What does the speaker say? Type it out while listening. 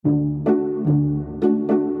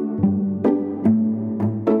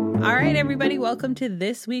everybody. Welcome to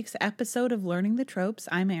this week's episode of Learning the Tropes.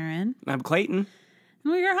 I'm Erin. I'm Clayton. And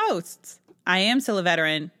we're your hosts. I am still a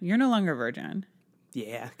veteran. You're no longer a virgin.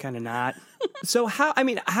 Yeah, kind of not. So how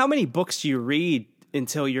many books do you read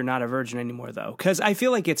until you're not a virgin anymore, though? Because I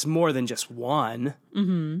feel like it's more than just one.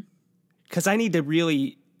 Mm-hmm. Because I need to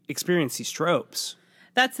really experience these tropes.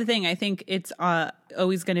 That's the thing. I think it's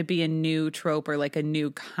always going to be a new trope or like a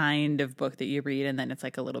new kind of book that you read, and then it's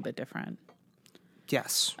like a little bit different.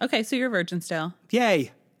 Yes. Okay, so you're a virgin still.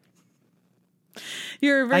 Yay.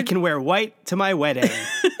 You're a virgin. I can wear white to my wedding.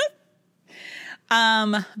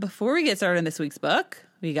 Before we get started on this week's book,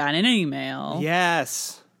 we got an email.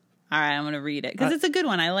 Yes. All right, I'm going to read it because it's a good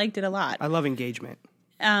one. I liked it a lot. I love engagement.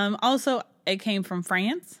 Also, it came from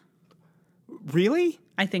France. Really?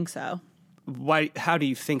 I think so. Why? How do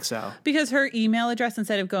you think so? Because her email address,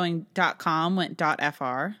 instead of going .com, went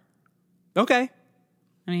 .fr. Okay.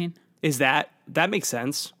 I mean... That makes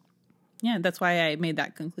sense. Yeah, that's why I made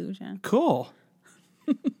that conclusion. Cool.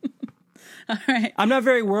 All right. I'm not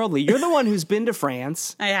very worldly. You're the one who's been to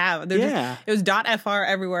France. I have. Yeah. It was .fr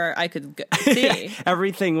everywhere I could see.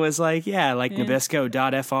 Everything was like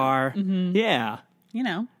Nabisco.fr. Mm-hmm. Yeah. You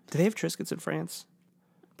know. Do they have Triscuits in France?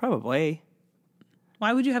 Probably.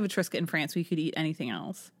 Why would you have a Triscuit in France? We could eat anything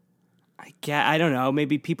else. I don't know.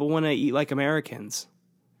 Maybe people want to eat like Americans.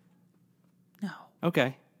 No.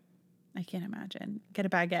 Okay. I can't imagine. Get a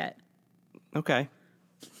baguette. Okay.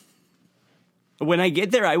 When I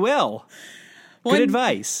get there, I will. Good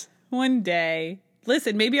advice. One day.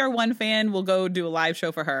 Listen, maybe our one fan will go do a live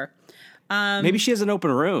show for her. Maybe she has an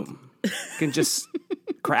open room. Can just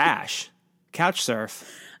crash. Couch surf.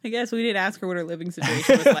 I guess we didn't ask her what her living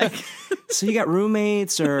situation was like. So you got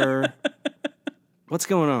roommates or what's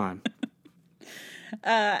going on?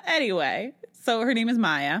 Anyway, so her name is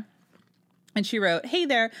Maya. And she wrote, "Hey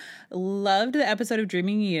there, loved the episode of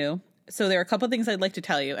Dreaming You. So there are a couple things I'd like to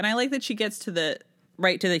tell you." And I like that she gets to the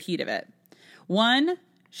heat of it. One,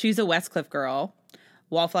 she's a Westcliff girl.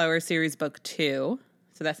 Wallflower series book 2.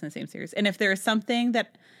 So that's in the same series. And if there is something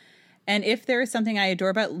I adore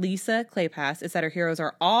about Lisa Kleypas, it's that her heroes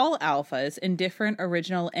are all alphas in different,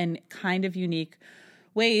 original, and kind of unique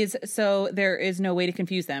ways. So there is no way to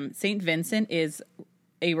confuse them. St. Vincent is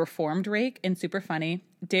a reformed rake and super funny.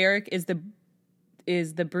 Derek is the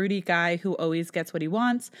broody guy who always gets what he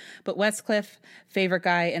wants, but Westcliff, favorite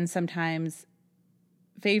guy and sometimes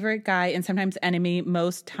enemy,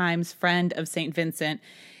 most times friend of St. Vincent,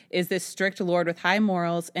 is this strict lord with high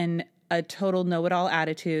morals and a total know-it-all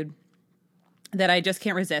attitude that I just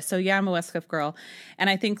can't resist. So yeah, I'm a Westcliff girl, and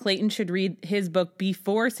I think Clayton should read his book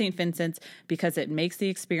before St. Vincent's because it makes the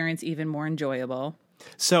experience even more enjoyable.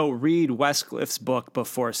 So read Westcliff's book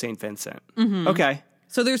before St. Vincent. Mm-hmm. Okay.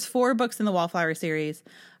 So there's 4 books in the Wallflower series.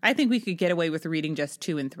 I think we could get away with reading just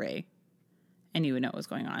 2 and 3, and you would know what was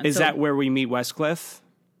going on. Is that where we meet Westcliff?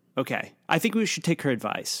 Okay. I think we should take her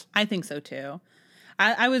advice. I think so, too.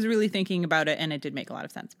 I was really thinking about it, and it did make a lot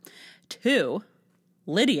of sense. 2,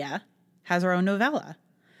 Lydia has her own novella,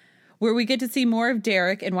 where we get to see more of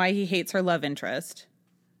Derek and why he hates her love interest,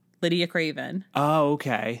 Lydia Craven. Oh,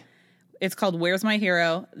 okay. It's called Where's My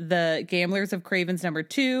Hero? The Gamblers of Craven's number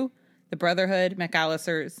 2, The Brotherhood,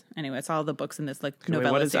 McAllister's. Anyway, it's all the books in this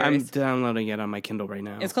novella series. I'm downloading it on my Kindle right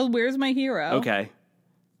now. It's called Where's My Hero? Okay.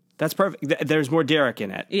 That's perfect. There's more Derek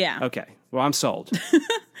in it. Yeah. Okay. Well, I'm sold.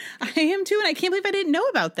 I am too, and I can't believe I didn't know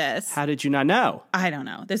about this. How did you not know? I don't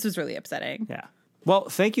know. This was really upsetting. Yeah. Well,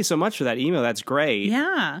 thank you so much for that email. That's great.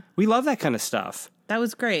 Yeah. We love that kind of stuff. That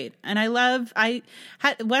was great. And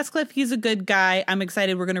Westcliff, he's a good guy. I'm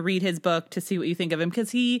excited we're going to read his book to see what you think of him,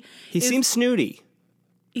 because he seems snooty.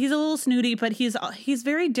 He's a little snooty, but he's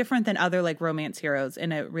very different than other like romance heroes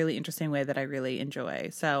in a really interesting way that I really enjoy.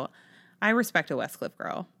 So I respect a Westcliff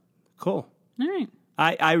girl. Cool. All right.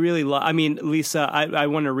 I really love, Lisa, I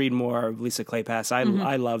want to read more of Lisa Kleypas.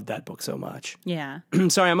 I loved that book so much. Yeah.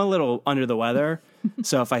 Sorry, I'm a little under the weather.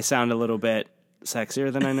 So if I sound a little bit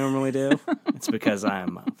sexier than I normally do, it's because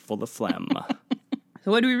I'm full of phlegm. So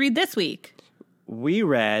what did we read this week? We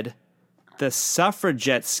read The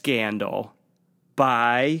Suffragette Scandal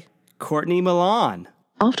by Courtney Milan.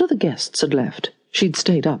 After the guests had left, she'd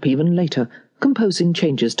stayed up even later, composing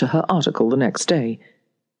changes to her article the next day.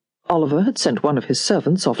 Oliver had sent one of his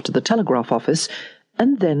servants off to the telegraph office,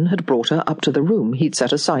 and then had brought her up to the room he'd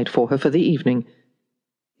set aside for her for the evening.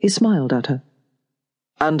 He smiled at her.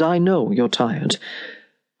 "And I know you're tired,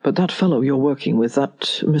 but that fellow you're working with, that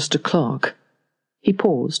Mr. Clark..." He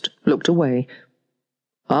paused, looked away.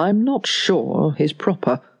 "I'm not sure he's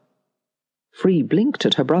proper." Free blinked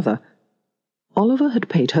at her brother. Oliver had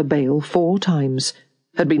paid her bail 4 times,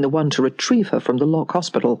 had been the one to retrieve her from the Lock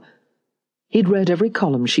Hospital. He'd read every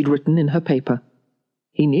column she'd written in her paper.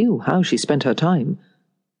 He knew how she spent her time.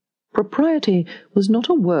 Propriety was not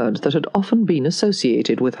a word that had often been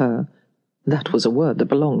associated with her. That was a word that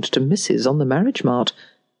belonged to Mrs. on the marriage mart.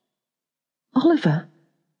 "Oliver,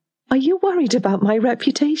 are you worried about my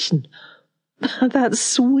reputation?" "That's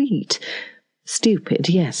sweet. Stupid,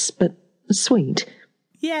 yes, but sweet."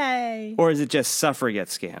 Yay. Or is it just suffragette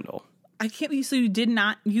scandal? I can't believe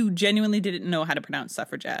you genuinely didn't know how to pronounce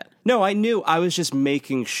suffragette. No, I knew. I was just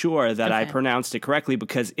making sure that I Okay. pronounced it correctly,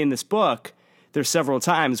 because in this book, there's several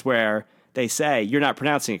times where they say, you're not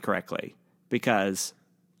pronouncing it correctly because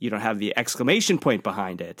you don't have the exclamation point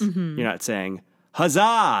behind it. Mm-hmm. You're not saying,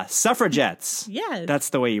 huzzah, suffragettes. Yes.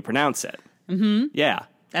 That's the way you pronounce it. Mm-hmm. Yeah.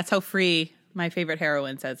 That's how Free, my favorite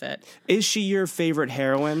heroine, says it. Is she your favorite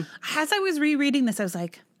heroine? As I was rereading this, I was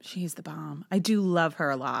like, she's the bomb. I do love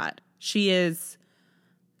her a lot. She is,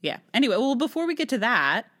 yeah. Anyway, well, before we get to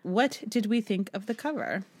that, what did we think of the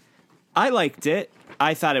cover? I liked it.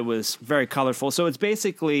 I thought it was very colorful. So it's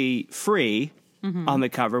basically Free on the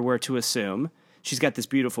cover, we're to assume. She's got this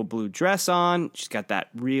beautiful blue dress on. She's got that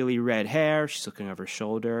really red hair. She's looking over her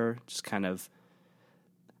shoulder, just kind of,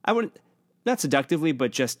 I wouldn't, not seductively, but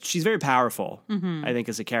just, she's very powerful, I think,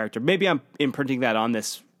 as a character. Maybe I'm imprinting that on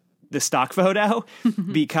this stock photo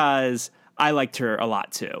because I liked her a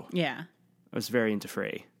lot too. Yeah. I was very into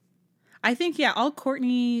Free. I think, yeah, all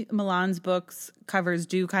Courtney Milan's books covers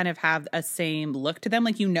do kind of have a same look to them.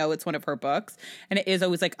 Like, you know, it's one of her books, and it is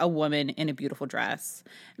always like a woman in a beautiful dress.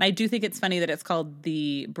 And I do think it's funny that it's called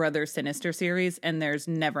the Brother Sinister series, and there's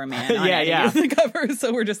never a man on any of the covers.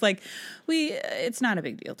 So we're just like, it's not a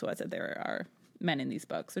big deal to us that there are men in these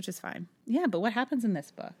books, which is fine. Yeah, but what happens in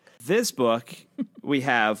this book? This book, we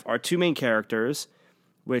have our two main characters,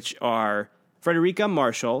 which are Frederica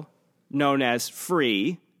Marshall, known as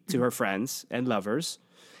Free to her friends and lovers,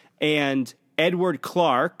 and Edward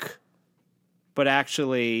Clark, but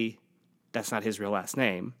actually that's not his real last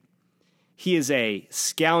name. He is a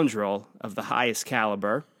scoundrel of the highest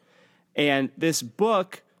caliber, and this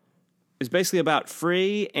book is basically about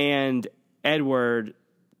Free and Edward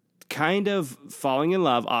kind of falling in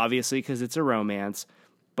love, obviously, because it's a romance,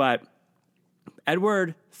 but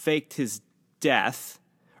Edward faked his death,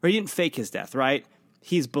 or he didn't fake his death, right?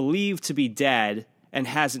 He's believed to be dead and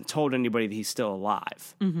hasn't told anybody that he's still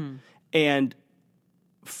alive. Mm-hmm. And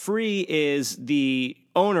Free is the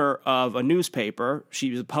owner of a newspaper. She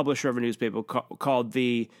was a publisher of a newspaper called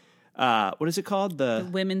the, what is it called? The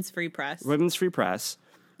Women's Free Press. Women's Free Press.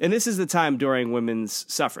 And this is the time during women's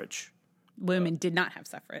suffrage. Women did not have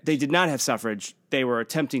suffrage. They did not have suffrage. They were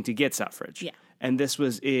attempting to get suffrage. Yeah. And this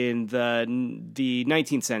was in the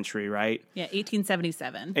 19th century, right? Yeah,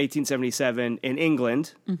 1877. 1877 in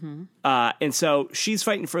England. Mm-hmm. And so she's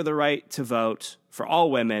fighting for the right to vote for all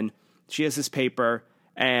women. She has this paper,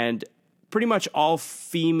 and pretty much all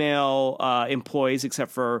female employees, except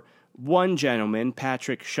for one gentleman,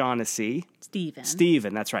 Patrick Shaughnessy.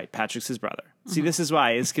 Stephen, that's right. Patrick's his brother. Mm-hmm. See, this is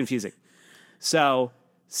why it's confusing. So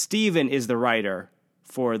Stephen is the writer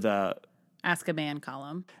for the Ask a Man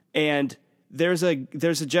column. And there's a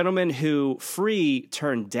gentleman who Free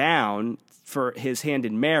turned down for his hand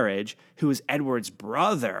in marriage, who is Edward's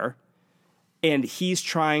brother, and he's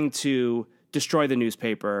trying to destroy the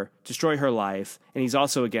newspaper, destroy her life, and he's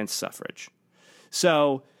also against suffrage.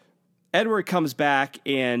 So Edward comes back,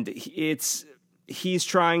 and he's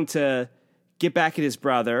trying to get back at his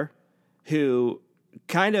brother, who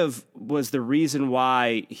kind of was the reason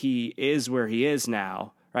why he is where he is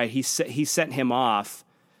now, right? He sent him off.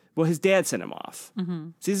 Well, his dad sent him off. Mm-hmm.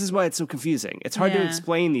 See, this is why it's so confusing. It's hard to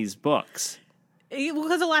explain these books.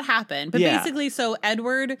 Because a lot happened. But basically, so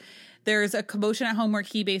Edward, there's a commotion at home where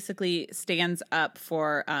he basically stands up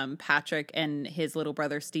for Patrick and his little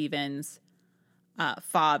brother Stephen's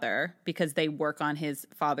father, because they work on his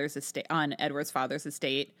father's estate, on Edward's father's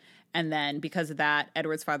estate. And then because of that,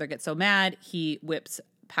 Edward's father gets so mad, he whips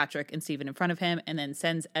Patrick and Stephen in front of him and then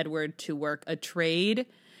sends Edward to work a trade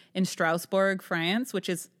in Strasbourg, France, which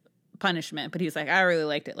is punishment. But he's like, I really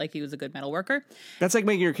liked it. Like, he was a good metal worker. That's like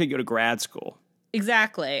making your kid go to grad school.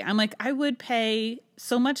 Exactly. I'm like, I would pay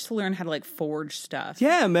so much to learn how to like forge stuff.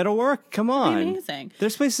 Yeah, metalwork. Come on. It'd be amazing.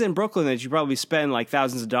 There's places in Brooklyn that you probably spend like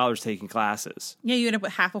thousands of dollars taking classes. Yeah, you end up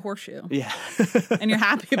with half a horseshoe. Yeah. And you're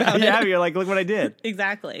happy about it. Yeah, you're like, look what I did.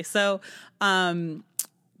 Exactly. So,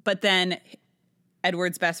 but then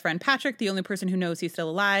Edward's best friend, Patrick, the only person who knows he's still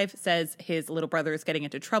alive, says his little brother is getting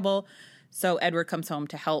into trouble. So Edward comes home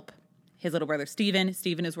to help his little brother, Stephen.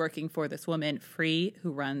 Stephen is working for this woman, Free,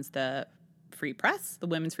 who runs the Free Press, the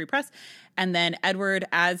Women's Free Press. And then Edward,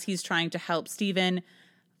 as he's trying to help Stephen,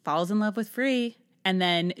 falls in love with Free And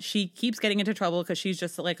then she keeps getting into trouble because she's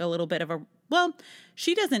just like a little bit of a, well,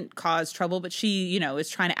 she doesn't cause trouble, but she, you know, is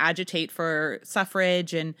trying to agitate for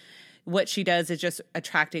suffrage. And what she does is just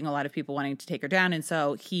attracting a lot of people wanting to take her down. And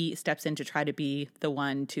so he steps in to try to be the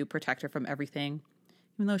one to protect her from everything.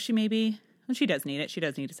 Even though she well, she does need it. She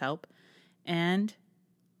does need his help. And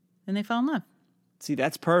then they fall in love. See,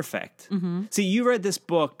 that's perfect. See, you read this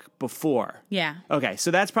book before. Yeah. Okay,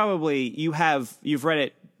 so that's probably, you've read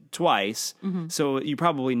it twice, so you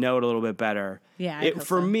probably know it a little bit better. Yeah, I hope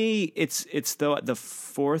for so. me, it's the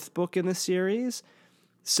fourth book in the series.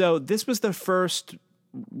 So this was the first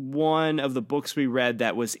one of the books we read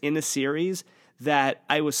that was in a series that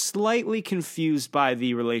I was slightly confused by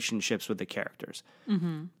the relationships with the characters.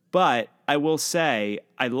 But I will say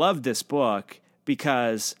I loved this book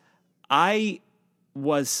because I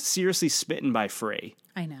was seriously smitten by Free.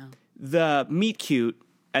 I know. The meet cute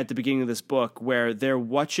at the beginning of this book where they're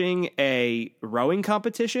watching a rowing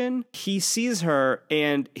competition, he sees her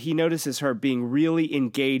and he notices her being really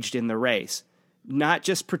engaged in the race. Not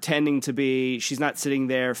just pretending to be, she's not sitting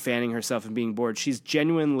there fanning herself and being bored. She's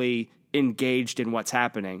genuinely engaged in what's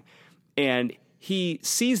happening. And he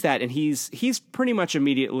sees that and he's pretty much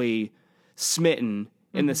immediately smitten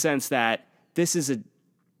in the sense that this is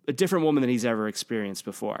a different woman than he's ever experienced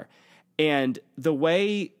before. And the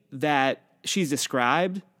way that she's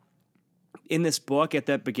described in this book at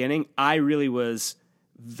that beginning, I really was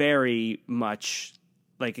very much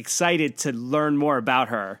like excited to learn more about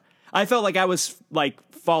her. I felt like I was like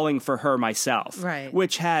falling for her myself. Right.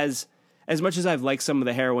 Which has, as much as I've liked some of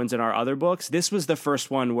the heroines in our other books, this was the first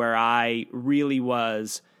one where I really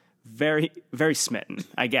was very, very smitten,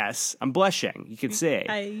 I guess. I'm blushing. You can see.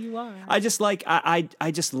 You are. I just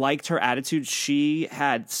liked her attitude. She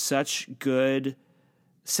had such good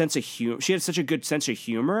sense of humor. She had such a good sense of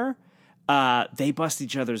humor. They bust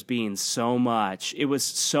each other's beans so much. It was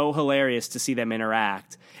so hilarious to see them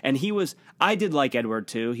interact. And I did like Edward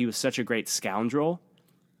too. He was such a great scoundrel.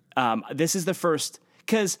 This is the first,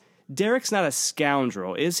 because Derek's not a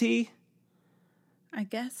scoundrel, is he? I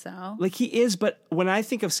guess so. Like he is, but when I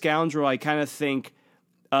think of scoundrel, I kind of think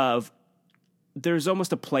of, there's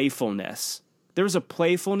almost a playfulness. There was a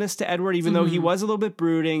playfulness to Edward, even though he was a little bit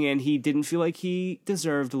brooding and he didn't feel like he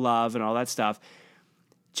deserved love and all that stuff.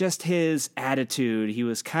 Just his attitude, he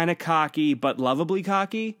was kind of cocky, but lovably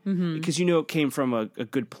cocky, because you know it came from a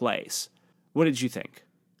good place. What did you think?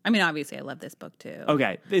 I mean, obviously, I love this book too.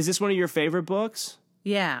 Okay, is this one of your favorite books?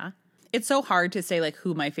 Yeah. It's so hard to say like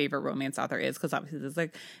who my favorite romance author is because obviously there's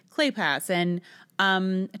like Claypass and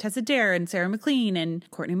Tessa Dare and Sarah McLean and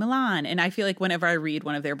Courtney Milan. And I feel like whenever I read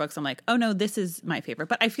one of their books, I'm like, oh no, this is my favorite.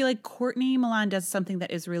 But I feel like Courtney Milan does something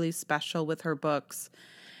that is really special with her books,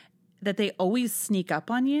 that they always sneak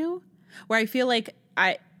up on you, where I feel like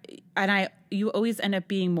you always end up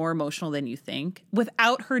being more emotional than you think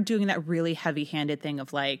without her doing that really heavy-handed thing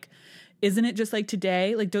of like, isn't it just like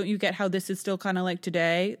today? Like, don't you get how this is still kind of like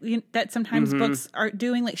today? That sometimes books are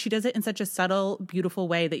doing. Like, she does it in such a subtle, beautiful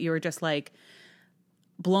way that you're just like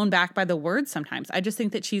blown back by the words sometimes. I just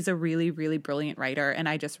think that she's a really, really brilliant writer, and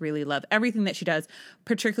I just really love everything that she does,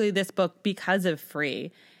 particularly this book because of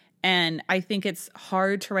Free. And I think it's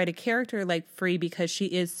hard to write a character like Free because she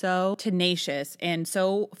is so tenacious and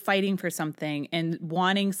so fighting for something and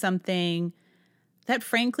wanting something that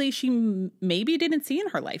frankly she maybe didn't see in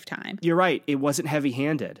her lifetime. You're right. It wasn't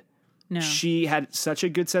heavy-handed. No. She had such a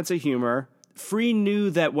good sense of humor. Free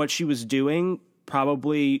knew that what she was doing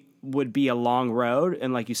probably would be a long road.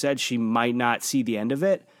 And like you said, she might not see the end of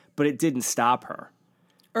it, but it didn't stop her.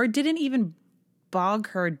 Or it didn't even bog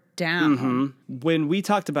her down. When we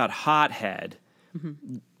talked about Hothead,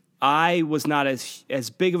 I was not as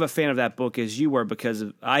big of a fan of that book as you were because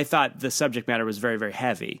I thought the subject matter was very, very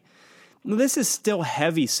heavy. This is still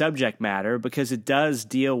heavy subject matter because it does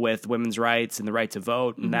deal with women's rights and the right to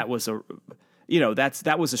vote, and that was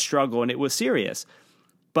that was a struggle and it was serious.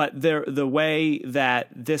 But the way that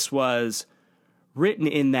this was written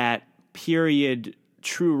in that period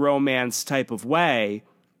true romance type of way,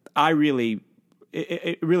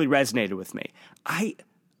 it really resonated with me.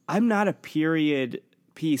 I'm not a period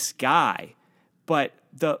piece guy, but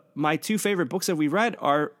my two favorite books that we read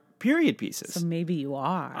are period pieces. So maybe you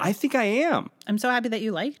are. I think I am. I'm so happy that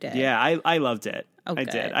you liked it. Yeah, I loved it. Oh, I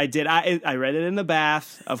good. did. I read it in the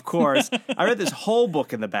bath, of course. I read this whole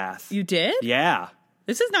book in the bath. You did? Yeah.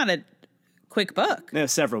 This is not a quick book. No,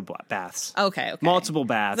 several baths. Okay. Multiple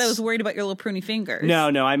baths. I was worried about your little pruny fingers. No,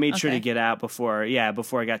 I made sure to Okay. get out before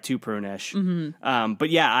I got too prunish. But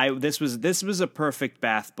yeah, this was a perfect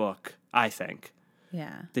bath book, I think.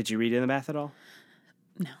 Yeah. Did you read it in the bath at all?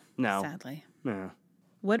 No. No. Sadly. No.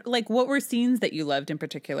 What were scenes that you loved in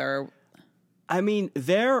particular? I mean,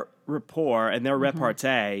 their rapport and their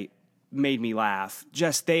repartee made me laugh.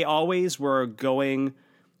 Just they always were going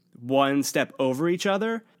one step over each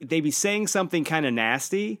other. They'd be saying something kind of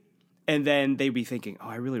nasty, and then they'd be thinking, oh,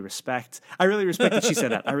 I really respect that she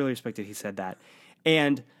said that. I really respect that he said that.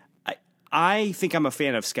 And I think I'm a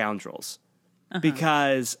fan of scoundrels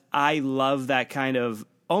because I love that kind of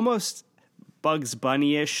almost Bugs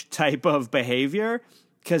Bunny-ish type of behavior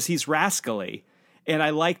because he's rascally. And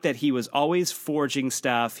I like that he was always forging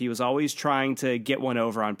stuff. He was always trying to get one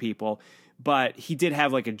over on people, but he did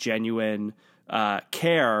have like a genuine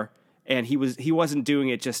care, and he wasn't doing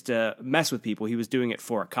it just to mess with people. He was doing it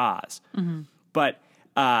for a cause. Mm-hmm. But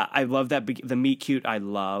I love that the meet cute. I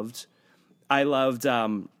loved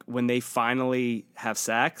when they finally have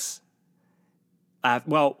sex.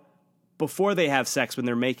 Before they have sex, when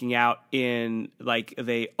they're making out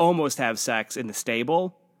they almost have sex in the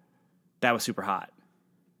stable. That was super hot.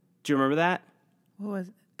 Do you remember that? What was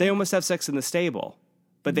it? They almost have sex in the stable,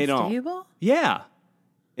 but they don't. Stable? Yeah.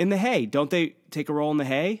 In the hay. Don't they take a roll in the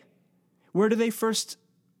hay? Where do they first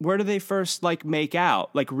like make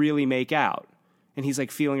out? Like really make out? And he's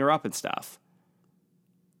like feeling her up and stuff.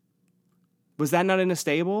 Was that not in a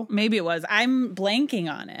stable? Maybe it was. I'm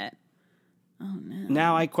blanking on it. Oh no.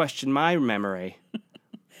 Now I question my memory.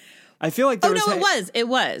 I feel like there was... Oh no, it was. It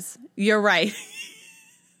was. You're right.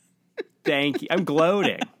 Thank you. I'm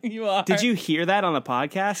gloating. You are. Did you hear that on the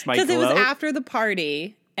podcast? Because it was after the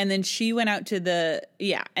party, and then she went out and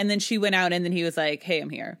then she went out, and then he was like, "Hey,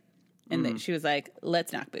 I'm here," and then she was like,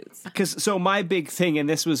 "Let's knock boots." So my big thing, and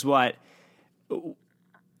this was what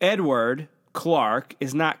Edward Clark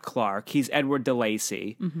is not Clark. He's Edward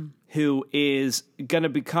DeLacy, who is going to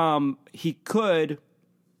become. He could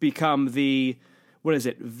become the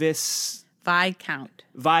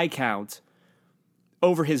Viscount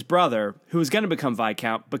over his brother, who was going to become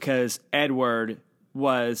Viscount because Edward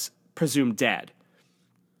was presumed dead.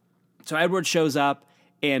 So Edward shows up,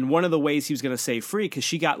 and one of the ways he was going to save Free, because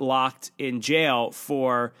she got locked in jail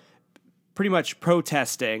for pretty much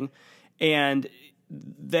protesting, and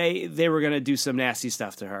they were going to do some nasty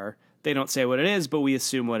stuff to her. They don't say what it is, but we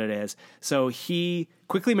assume what it is. So he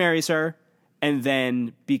quickly marries her, and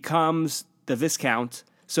then becomes the Viscount.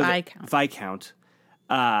 Viscount.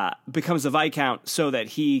 Becomes the Viscount so that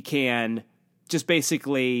he can just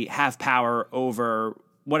basically have power over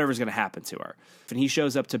whatever's going to happen to her. And he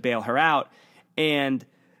shows up to bail her out, and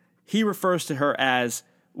he refers to her as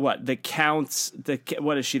what? The Count's,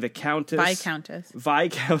 what is she? The Countess? Viscountess.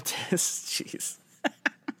 Jeez.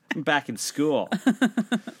 I'm back in school.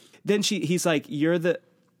 Then he's like, you're the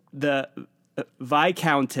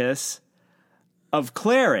Viscountess of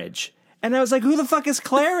Claridge. And I was like, who the fuck is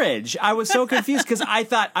Claridge? I was so confused because I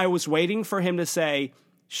thought I was waiting for him to say,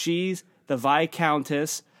 she's the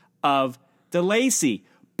Viscountess of DeLacy.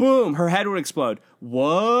 Boom, her head would explode.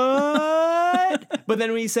 What? But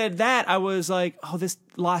then when he said that, I was like, oh, this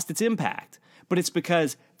lost its impact. But it's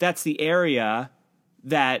because that's the area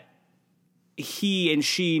that he and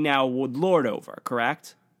she now would lord over,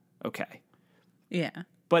 correct? Okay. Yeah.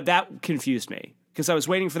 But that confused me. Because I was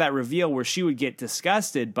waiting for that reveal where she would get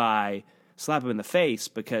disgusted by slap him in the face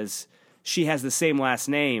because she has the same last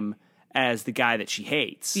name as the guy that she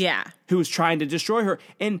hates. Yeah. Who was trying to destroy her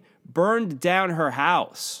and burned down her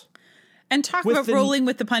house. And talk about rolling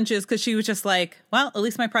with the punches, because she was just like, well, at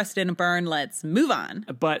least my press didn't burn. Let's move on.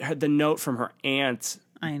 But the note from her aunt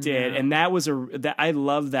did. And that was I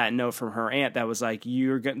love that note from her aunt that was like,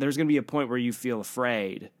 there's going to be a point where you feel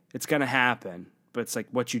afraid. It's going to happen. But it's like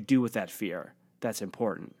what you do with that fear. That's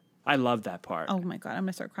important. I love that part. Oh my God, I'm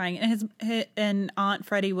gonna start crying. And Aunt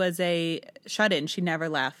Freddie was a shut-in. She never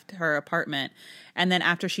left her apartment. And then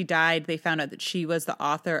after she died, they found out that she was the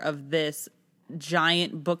author of this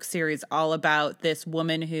giant book series all about this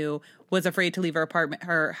woman who was afraid to leave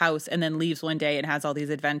her house, and then leaves one day and has all these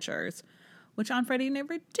adventures, which Aunt Freddie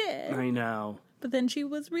never did. I know. But then she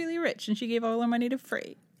was really rich, and she gave all her money to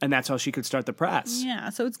Free. And that's how she could start the press. Yeah,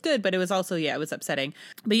 so it's good, but it was also, it was upsetting.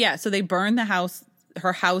 But yeah, so they burned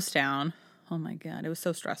her house down. Oh my God, it was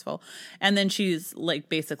so stressful. And then she's like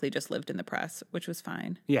basically just lived in the press, which was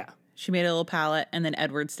fine. Yeah. She made a little pallet, and then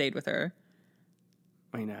Edward stayed with her.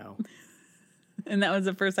 I know. And that was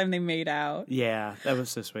the first time they made out. Yeah, that was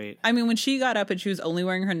so sweet. I mean, when she got up and she was only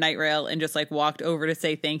wearing her night rail and just like walked over to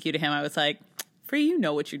say thank you to him, I was like, Free, you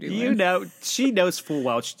know what you're doing. You know, she knows full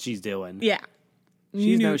well what she's doing. Yeah.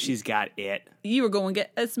 She knows she's got it. You were going to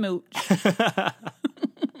get a smooch.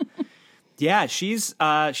 Yeah, she's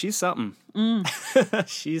something.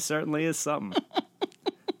 She certainly is something.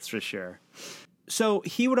 That's for sure. So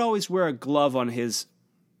he would always wear a glove on his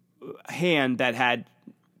hand that had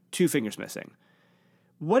 2 fingers missing.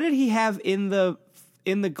 What did he have in the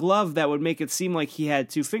glove that would make it seem like he had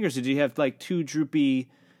 2 fingers? Did he have like 2 droopy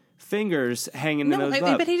fingers hanging in those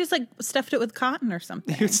gloves? But he just like stuffed it with cotton or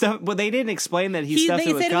something. Well, they didn't explain that he stuffed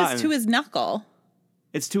it with cotton. They said it was to his knuckle.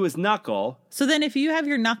 It's to his knuckle. So then if you have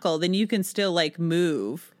your knuckle, then you can still like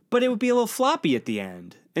move. But it would be a little floppy at the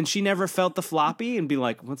end. And she never felt the floppy and be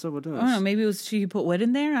like, what's up with this? I don't know. Maybe it was she put wood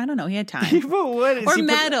in there. I don't know. He had time. He put wood. Or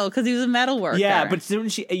metal, because he was a metal worker. Yeah, but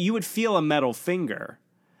you would feel a metal finger.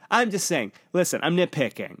 I'm just saying, listen, I'm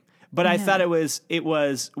nitpicking. But I thought it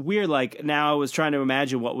was weird. Like, now I was trying to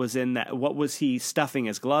imagine what was in that. What was he stuffing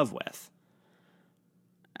his glove with?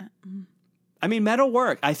 I mean, metal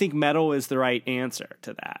work. I think metal is the right answer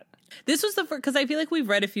to that. This was the first, because I feel like we've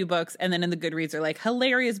read a few books, and then in the Goodreads are like,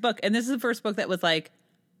 hilarious book. And this is the first book that was like,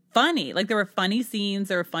 funny. Like, there were funny scenes,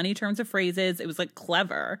 there were funny turns of phrases. It was like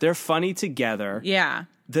clever. They're funny together. Yeah.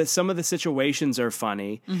 Some of the situations are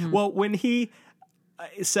funny. Mm-hmm. Well, when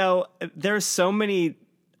so there's so many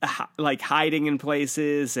like hiding in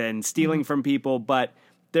places and stealing from people, but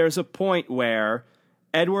there's a point where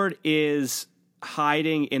Edward is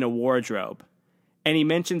hiding in a wardrobe and he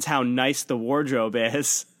mentions how nice the wardrobe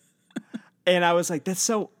is. And I was like, it's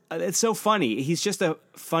so funny. He's just a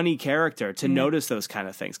funny character to notice those kind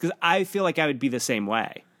of things. Because I feel like I would be the same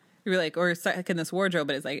way. You're like, or stuck in this wardrobe,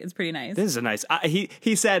 but it's pretty nice. This is a nice.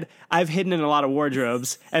 He said, I've hidden in a lot of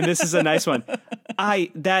wardrobes, and this is a nice one.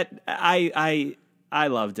 I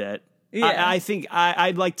loved it. Yeah. I think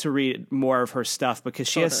I'd like to read more of her stuff because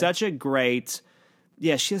she has such a great.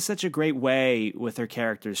 Yeah, she has such a great way with her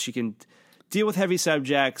characters. She can deal with heavy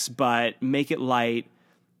subjects, but make it light.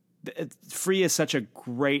 Free is such a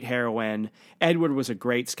great heroine. Edward was a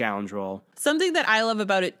great scoundrel. Something that I love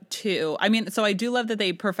about it too. I mean, so I do love that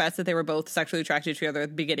they profess that they were both sexually attracted to each other at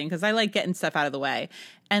the beginning, because I like getting stuff out of the way.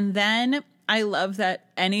 And then I love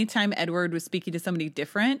that anytime Edward was speaking to somebody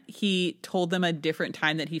different, he told them a different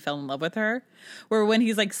time that he fell in love with her. Where when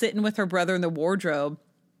he's like sitting with her brother in the wardrobe,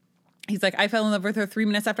 he's like, I fell in love with her 3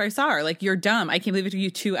 minutes after I saw her. Like, you're dumb. I can't believe it took you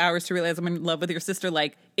 2 hours to realize I'm in love with your sister.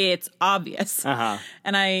 Like, it's obvious. Uh-huh.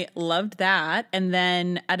 And I loved that. And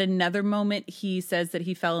then at another moment, he says that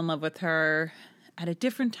he fell in love with her at a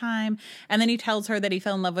different time. And then he tells her that he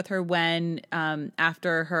fell in love with her when,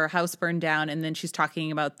 after her house burned down. And then she's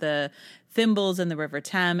talking about the thimbles in the River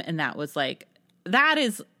Thames. And that was like, that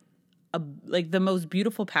is like the most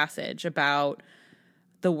beautiful passage about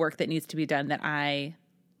the work that needs to be done that I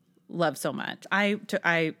love so much. I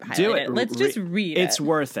Do it. Let's just read it. It's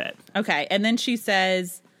worth it. Okay. And then she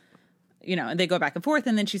says, and they go back and forth.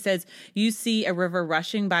 And then she says, you see a river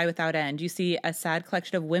rushing by without end. You see a sad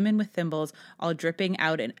collection of women with thimbles all dripping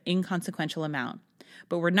out an inconsequential amount.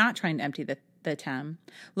 But we're not trying to empty the Thames.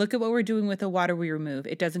 Look at what we're doing with the water we remove.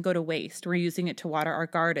 It doesn't go to waste. We're using it to water our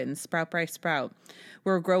gardens, sprout by sprout.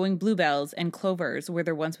 We're growing bluebells and clovers where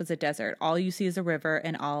there once was a desert. All you see is a river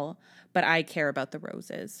and all, but I care about the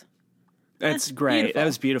roses. That's great. Beautiful. That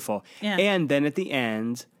was beautiful. Yeah. And then at the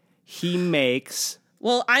end, he makes...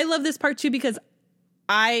 Well, I love this part too because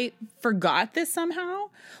I forgot this somehow.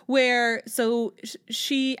 Where, so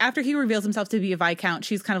she, after he reveals himself to be a Viscount,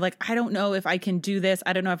 she's kind of like, I don't know if I can do this.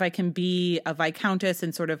 I don't know if I can be a Viscountess.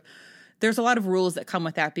 And sort of, there's a lot of rules that come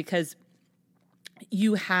with that because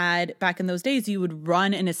you had, back in those days, you would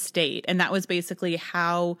run an estate. And that was basically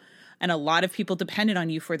how, and a lot of people depended on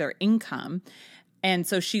you for their income. And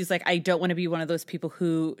so she's like, I don't want to be one of those people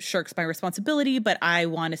who shirks my responsibility, but I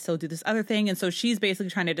want to still do this other thing. And so she's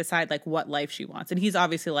basically trying to decide like what life she wants. And he's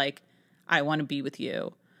obviously like, I want to be with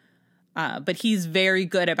you. But he's very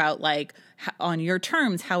good about like on your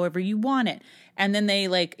terms, however you want it. And then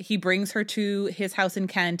he brings her to his house in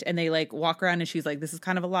Kent and they like walk around and she's like, this is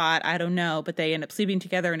kind of a lot. I don't know. But they end up sleeping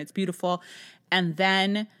together and it's beautiful. And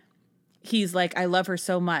then he's like, I love her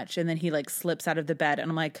so much. And then he like slips out of the bed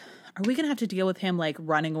and I'm like, are we going to have to deal with him like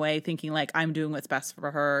running away thinking like I'm doing what's best for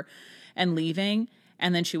her and leaving?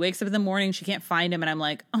 And then she wakes up in the morning, she can't find him. And I'm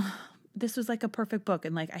like, oh, this was like a perfect book.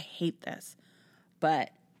 And like, I hate this.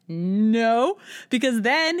 But no, because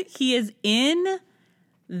then he is in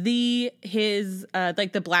his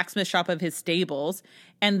the blacksmith shop of his stables.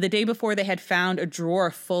 And the day before they had found a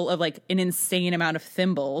drawer full of like an insane amount of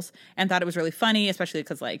thimbles and thought it was really funny, especially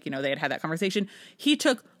because like, they had that conversation. He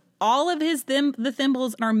took all of the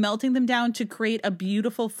thimbles and are melting them down to create a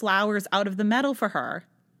beautiful flowers out of the metal for her.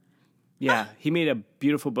 Yeah, he made a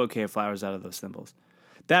beautiful bouquet of flowers out of those thimbles.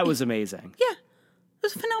 That was amazing. Yeah, it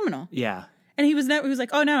was phenomenal. Yeah. And he was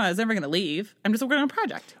like, oh no, I was never going to leave. I'm just working on a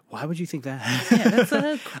project. Why would you think that? Yeah,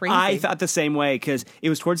 that's crazy. I thought the same way because it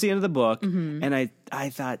was towards the end of the book, and I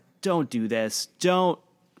thought, don't do this. Don't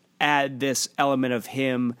add this element of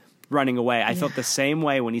him running away. I felt the same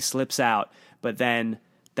way when he slips out, but then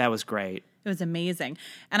that was great. It was amazing.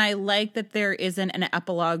 And I like that there isn't an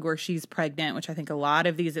epilogue where she's pregnant, which I think a lot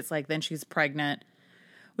of these, it's like, then she's pregnant.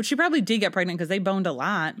 Which she probably did get pregnant because they boned a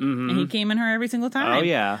lot. Mm-hmm. And he came in her every single time. Oh,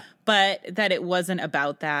 yeah. But that it wasn't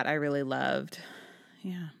about that, I really loved.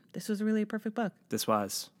 Yeah. This was really a perfect book. This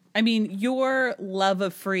was. I mean, your love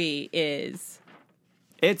of Free is...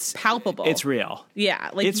 It's palpable. It's real. Yeah.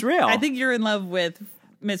 Like, it's real. I think you're in love with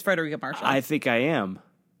Miss Frederica Marshall. I think I am.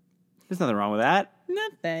 There's nothing wrong with that.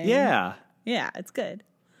 Nothing. Yeah. Yeah, it's good.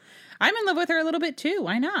 I'm in love with her a little bit too.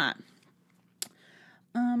 Why not?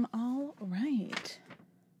 All right.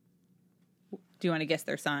 Do you want to guess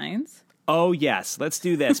their signs? Oh yes, let's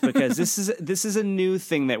do this because this is a new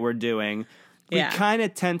thing that we're doing. We kind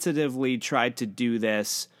of tentatively tried to do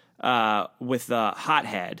this with the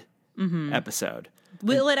Hothead episode.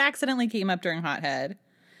 Well, it accidentally came up during Hothead.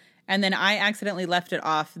 And then I accidentally left it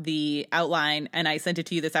off the outline, and I sent it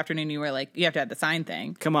to you this afternoon. You were like, you have to have the sign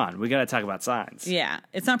thing. Come on, we got to talk about signs. Yeah.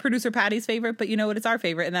 It's not producer Patty's favorite, but you know what? It's our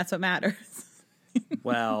favorite, and that's what matters.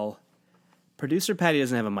 Well, producer Patty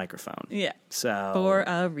doesn't have a microphone. Yeah. So for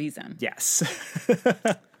a reason. Yes.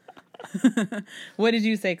 What did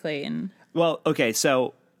you say, Clayton? Well, okay,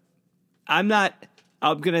 so I'm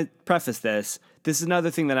going to preface this. This is another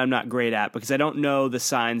thing that I'm not great at because I don't know the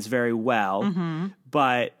signs very well,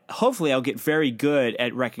 but hopefully I'll get very good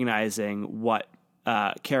at recognizing what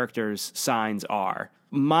characters' signs are.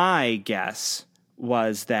 My guess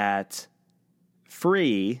was that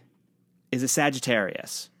Free is a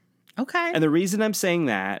Sagittarius. Okay. And the reason I'm saying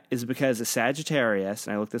that is because a Sagittarius,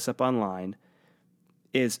 and I looked this up online,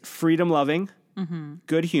 is freedom-loving,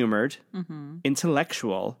 good-humored,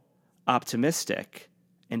 intellectual, optimistic,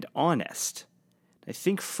 and honest. I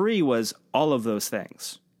think Free was all of those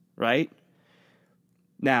things, right?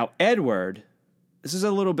 Now, Edward, this is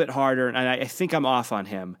a little bit harder, and I think I'm off on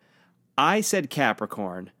him. I said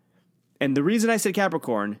Capricorn, and the reason I said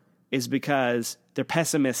Capricorn is because they're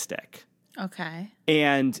pessimistic. Okay.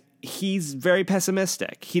 And he's very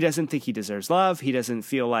pessimistic. He doesn't think he deserves love. He doesn't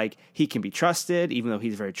feel like he can be trusted, even though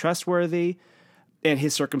he's very trustworthy. And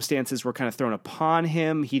his circumstances were kind of thrown upon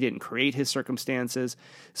him. He didn't create his circumstances.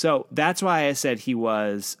 So that's why I said he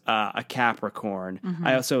was a Capricorn.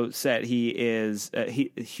 I also said he is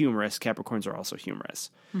humorous. Capricorns are also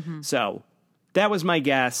humorous. So that was my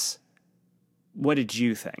guess. What did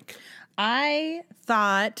you think? I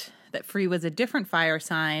thought that Free was a different fire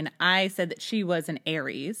sign. I said that she was an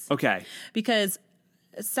Aries. Okay. Because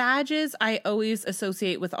Sages I always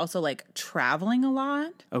associate with also like traveling a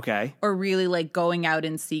lot. Okay. Or really like going out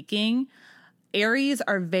and seeking. Aries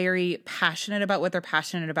are very passionate about what they're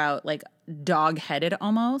passionate about, like dog-headed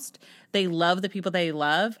almost. They love the people they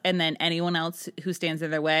love, and then anyone else who stands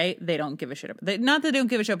in their way, they don't give a shit about. Not that they don't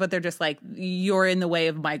give a shit, but they're just like, you're in the way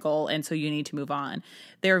of my goal, and so you need to move on.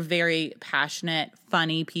 They're very passionate,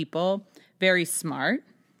 funny people, very smart.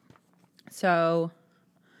 So,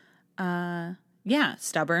 yeah,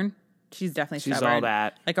 stubborn. She's definitely stubborn. She's all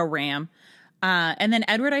that. Like a ram. And then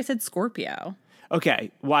Edward, I said Scorpio.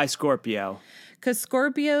 Okay, why Scorpio? Because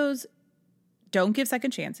Scorpios don't give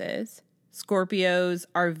second chances. Scorpios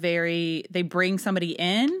are they bring somebody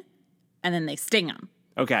in and then they sting them.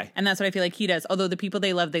 Okay. And that's what I feel like he does. Although the people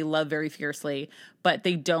they love very fiercely, but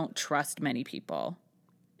they don't trust many people.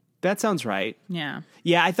 That sounds right. Yeah.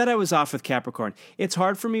 Yeah, I thought I was off with Capricorn. It's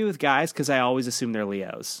hard for me with guys because I always assume they're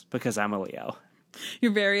Leos because I'm a Leo.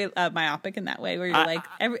 You're very myopic in that way where you're like,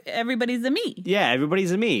 everybody's a me. Yeah,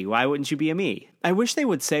 everybody's a me. Why wouldn't you be a me? I wish they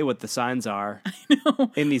would say what the signs are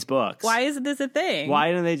in these books. Why isn't this a thing?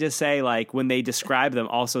 Why don't they just say, like, when they describe them,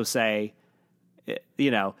 also say,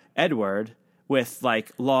 you know, Edward with,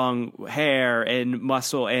 like, long hair and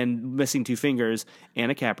muscle and missing 2 fingers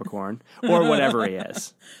and a Capricorn or whatever he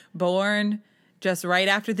is. Born just right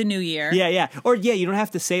after the new year. Yeah, yeah. Or, yeah, you don't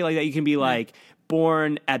have to say it like that. You can be like,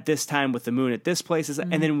 born at this time with the moon at this place,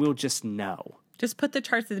 and then we'll just know. Just put the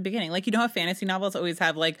charts at the beginning. Like, you know how fantasy novels always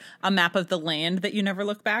have, like, a map of the land that you never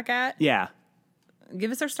look back at? Yeah. Give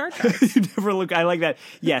us our star charts. You never look. I like that.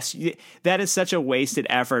 Yes, that is such a wasted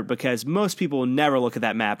effort because most people will never look at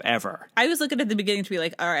that map ever. I was looking at the beginning to be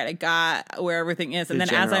like, all right, I got where everything is. And then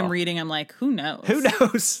as I'm reading, I'm like, who knows? Who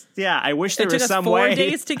knows? Yeah, I wish there was some way. way. It took us 4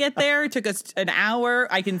 days to get there. It took us an hour.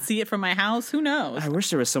 I can see it from my house. Who knows? I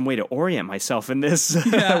wish there was some way to orient myself in this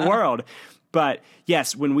world. But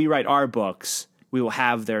yes, when we write our books, we will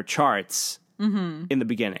have their charts in the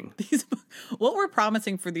beginning. What we're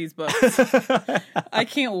promising for these books, I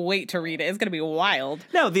can't wait to read it. It's going to be wild.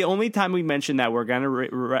 No, the only time we mention that we're going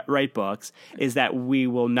to write books is that we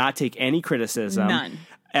will not take any criticism. None.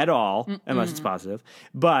 at all, unless it's positive.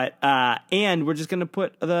 But and we're just going to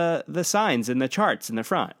put the signs and the charts in the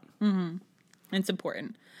front. It's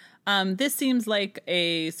important. This seems like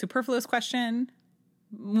a superfluous question.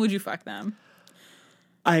 Would you fuck them?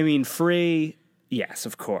 I mean, Free, yes,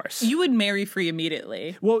 of course. You would marry Free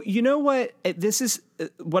immediately. Well, you know what? This is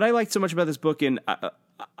what I liked so much about this book, and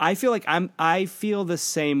I feel like I feel the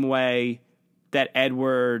same way that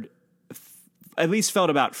Edward at least felt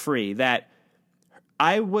about Free, that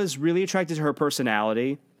I was really attracted to her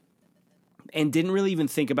personality and didn't really even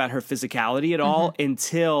think about her physicality at all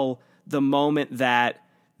until the moment that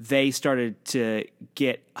they started to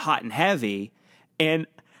get hot and heavy. And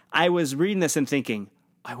I was reading this and thinking,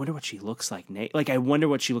 I wonder what she looks like naked. Like, I wonder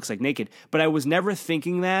what she looks like naked. But I was never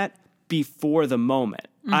thinking that before the moment.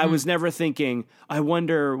 I was never thinking, I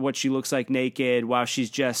wonder what she looks like naked while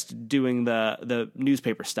she's just doing the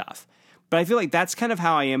newspaper stuff. But I feel like that's kind of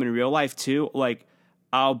how I am in real life too. Like,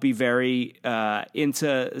 I'll be very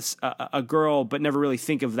into a girl, but never really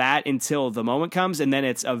think of that until the moment comes. And then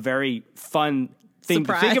it's a very fun thing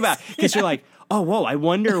to think about. Because you're like, oh, whoa, I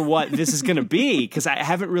wonder what this is going to be. Because I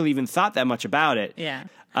haven't really even thought that much about it. Yeah.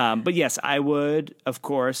 But yes, I would, of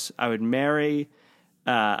course, I would marry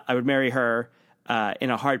her in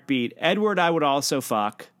a heartbeat. Edward, I would also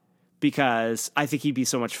fuck. Because I think he'd be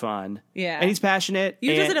so much fun. Yeah. And he's passionate.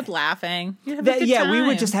 You just end up laughing. You'd have a good time. We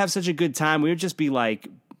would just have such a good time. We would just be like,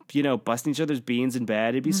 you know, busting each other's beans in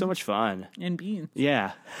bed. It'd be so much fun. And beans.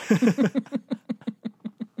 Yeah.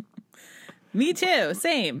 Me too.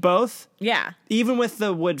 Same. Both? Yeah. Even with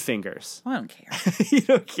the wood fingers. I don't care. You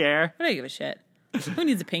don't care? I don't give a shit. Who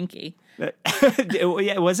needs a pinky?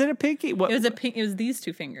 Yeah, was it a pinky? What? It was It was these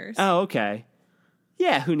two fingers. Oh, okay.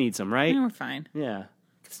 Yeah, who needs them, right? Yeah, we're fine. Yeah.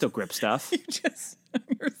 Still grip stuff.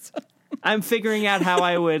 You're so... I'm figuring out how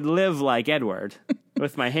I would live like Edward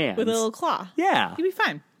with my hands. With a little claw. Yeah. You'd be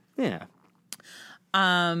fine. Yeah.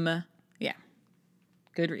 Yeah.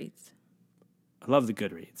 Goodreads. I love the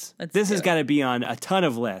Goodreads. This has got to be on a ton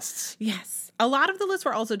of lists. Yes. A lot of the lists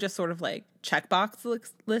were also just sort of like checkbox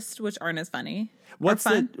lists, which aren't as funny. What's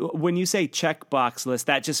when you say checkbox list,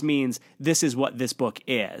 that just means this is what this book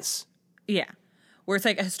is. Yeah. Where it's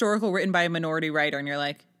like a historical written by a minority writer, and you're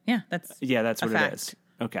like, that's what fact. it is.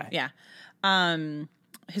 Okay. Yeah.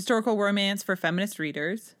 Historical romance for feminist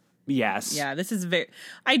readers. Yes. Yeah, this is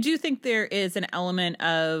I do think there is an element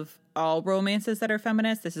of all romances that are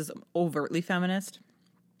feminist. This is overtly feminist.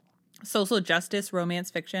 Social justice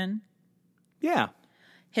romance fiction. Yeah.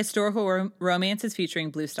 Historical romances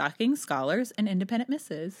featuring blue stocking, scholars, and independent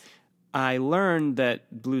misses. I learned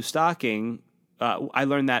that blue stocking... I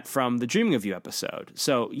learned that from the Dreaming of You episode.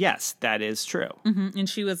 So, yes, that is true. Mm-hmm. And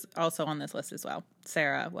she was also on this list as well.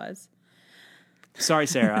 Sarah was. Sorry,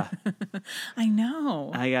 Sarah. I know.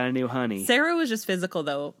 I got a new honey. Sarah was just physical,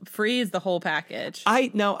 though. Free is the whole package. I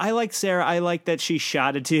like Sarah. I like that she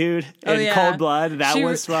shot a dude in cold blood. That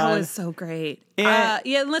was fun. That was so great. And,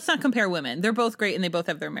 let's not compare women. They're both great, and they both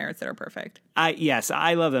have their merits that are perfect. Yes,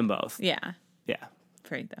 I love them both. Yeah. Yeah.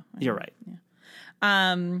 Great, though. You're right.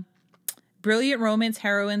 Yeah. Brilliant romance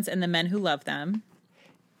heroines and the men who love them.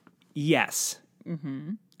 Yes.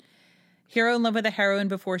 Mm-hmm. Hero in love with a heroine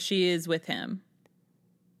before she is with him.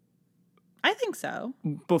 I think so.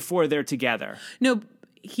 Before they're together. No,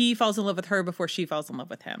 he falls in love with her before she falls in love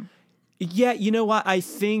with him. Yeah, you know what? I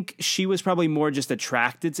think she was probably more just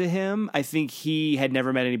attracted to him. I think he had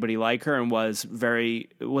never met anybody like her and was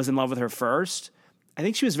in love with her first. I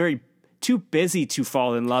think she was too busy to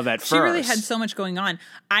fall in love at first. She really had so much going on.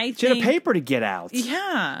 She had a paper to get out.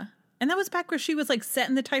 Yeah. And that was back where she was like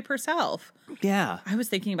setting the type herself. Yeah. I was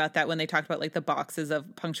thinking about that when they talked about like the boxes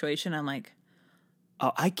of punctuation. I'm like,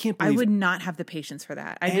 oh, I can't believe I would not have the patience for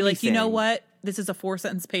that. I'd be like, you know what? This is a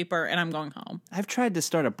 4-sentence paper and I'm going home. I've tried to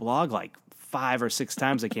start a blog like 5 or 6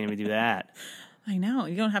 times. I can't even do that. I know.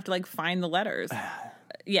 You don't have to like find the letters.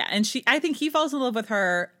 Yeah. And I think he falls in love with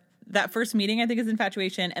her. That first meeting, I think, is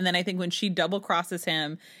infatuation. And then I think when she double crosses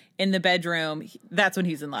him in the bedroom, that's when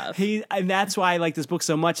he's in love. And that's why I like this book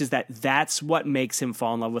so much, is that's what makes him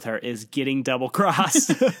fall in love with her, is getting double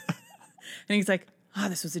crossed. And he's like, oh,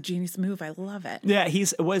 this was a genius move. I love it. Yeah.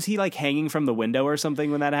 Was he like hanging from the window or something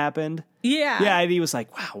when that happened? Yeah. Yeah. And he was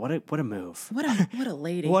like, wow, what a move. What a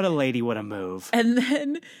lady. What a lady. What a move. And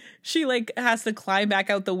then she like has to climb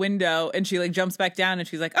back out the window and she like jumps back down and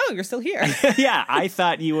she's like, oh, you're still here. Yeah. I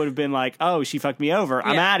thought you would have been like, oh, she fucked me over.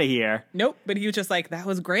 I'm out of here. Nope. But he was just like, that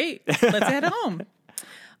was great. Let's head home.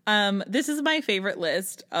 This is my favorite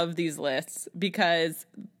list of these lists because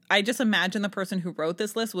I just imagine the person who wrote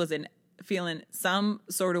this list was feeling some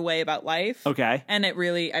sort of way about life. Okay. And I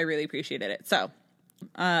really appreciated it. So,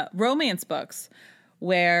 romance books.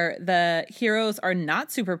 where the heroes are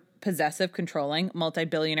not super possessive, controlling,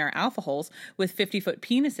 multi-billionaire alpha holes with 50-foot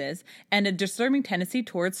penises and a disturbing tendency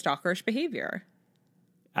towards stalkerish behavior.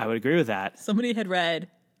 I would agree with that. Somebody had read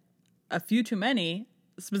a few too many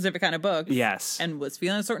specific kind of books. Yes. And was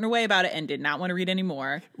feeling a certain way about it and did not want to read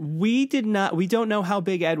anymore. We don't know how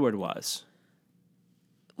big Edward was.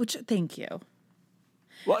 Which, thank you.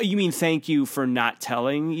 Well, you mean thank you for not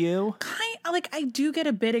telling you? I do get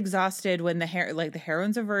a bit exhausted when the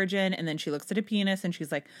heroine's a virgin and then she looks at a penis and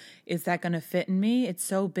she's like, is that going to fit in me? It's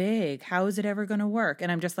so big. How is it ever going to work?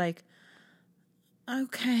 And I'm just like,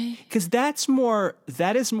 okay. Because that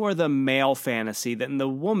is more the male fantasy than the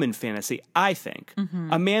woman fantasy, I think.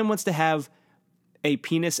 A man wants to have a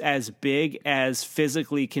penis as big as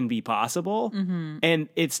physically can be possible, and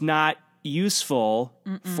it's not useful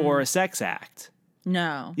for a sex act.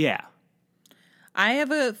 No. Yeah. I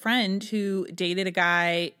have a friend who dated a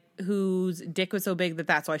guy whose dick was so big that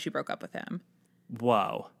that's why she broke up with him.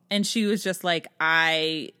 Whoa. And she was just like,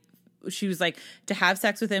 she was like, to have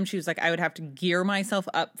sex with him, she was like, I would have to gear myself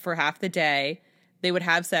up for half the day. They would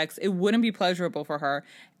have sex. It wouldn't be pleasurable for her.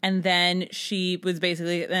 And then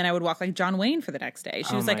then I would walk like John Wayne for the next day.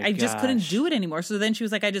 She was like, I just couldn't do it anymore. So then she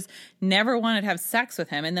was like, I just never wanted to have sex with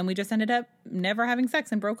him. And then we just ended up never having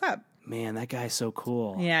sex and broke up. Man, that guy's so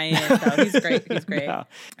cool. Yeah, he is, though. He's great. He's great. No.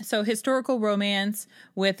 So historical romance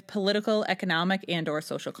with political, economic, and or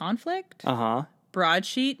social conflict. Uh-huh.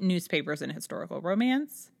 Broadsheet, newspapers and historical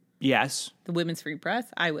romance. Yes. The Women's Free Press,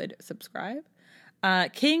 I would subscribe.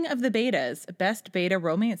 King of the Betas, best beta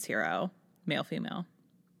romance hero. Male, female.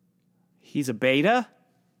 He's a beta?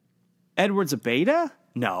 Edward's a beta?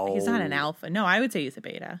 No. He's not an alpha. No, I would say he's a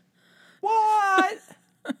beta. What?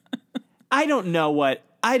 I don't know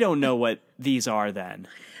what these are then.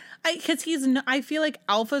 Because I feel like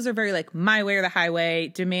alphas are very like my way or the highway,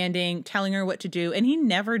 demanding, telling her what to do, and he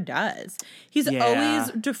never does. He's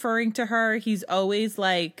always deferring to her. He's always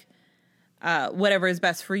like, whatever is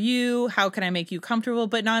best for you. How can I make you comfortable?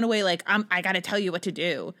 But not in a way like I got to tell you what to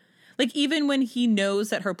do. Like even when he knows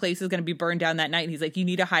that her place is going to be burned down that night, and he's like, you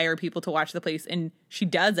need to hire people to watch the place, and she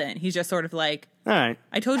doesn't. He's just sort of like, all right,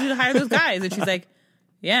 I told you to hire those guys, and she's like,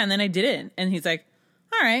 yeah, and then I didn't, and he's like,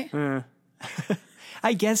 all right.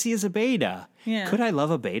 I guess he is a beta. Yeah. Could I love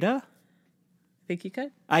a beta? Think you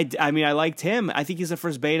could? I mean, I liked him. I think he's the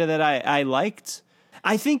first beta that I liked.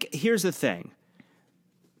 I think, here's the thing.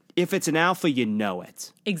 If it's an alpha, you know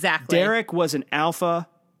it. Exactly. Derek was an alpha,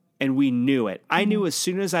 and we knew it. I knew as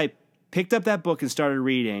soon as I picked up that book and started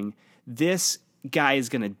reading, this guy is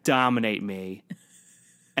going to dominate me,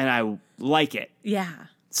 and I like it. Yeah.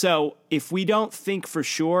 So if we don't think for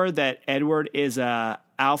sure that Edward is a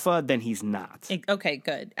alpha, then he's not. Okay,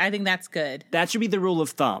 good. I think that's good. That should be the rule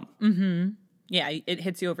of thumb. Mm-hmm. Yeah, it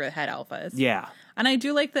hits you over the head, alphas. Yeah. And I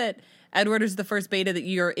do like that Edward is the first beta that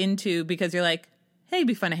you're into because you're like, hey, he'd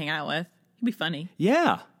be fun to hang out with. He'd be funny.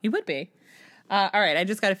 Yeah. He would be. All right, I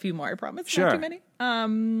just got a few more, I promise. Sure. Not too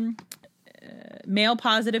many. Male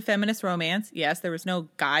positive feminist romance. Yes, there was no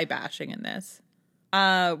guy bashing in this.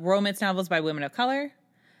 Romance novels by women of color.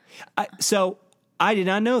 So I did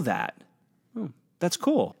not know that. That's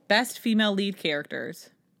cool. Best female lead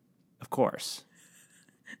characters. Of course.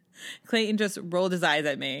 Clayton just rolled his eyes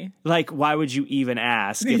at me. Like, why would you even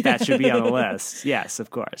ask if that should be on the list? Yes,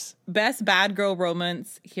 of course. Best bad girl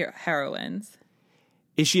romance heroines.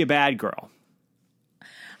 Is she a bad girl?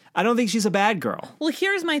 I don't think she's a bad girl. Well,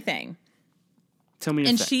 here's my thing. Tell me your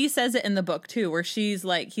And thing. she says it in the book, too, where he's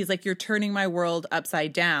like, you're turning my world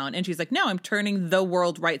upside down. And she's like, no, I'm turning the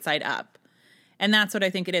world right side up. And that's what I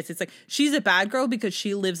think it is. It's like, she's a bad girl because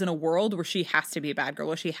she lives in a world where she has to be a bad girl,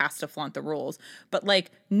 where she has to flaunt the rules. But like,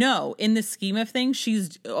 no, in the scheme of things,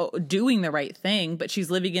 she's doing the right thing, but she's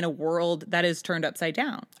living in a world that is turned upside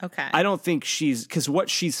down. Okay. I don't think because what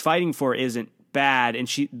she's fighting for isn't bad, and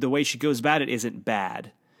the way she goes about it isn't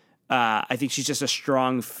bad. I think she's just a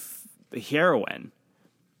strong heroine.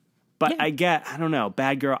 But yeah. I don't know,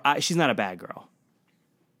 bad girl. She's not a bad girl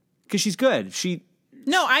because she's good.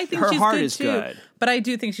 No, I think her she's heart good is too. good. But I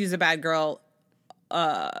do think she's a bad girl,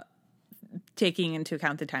 taking into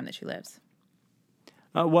account the time that she lives.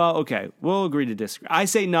 Well, okay, we'll agree to disagree. I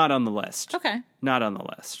say not on the list. Okay. Not on the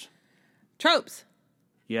list. Tropes.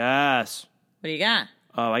 Yes. What do you got?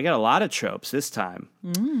 Oh, I got a lot of tropes this time.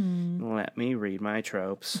 Let me read my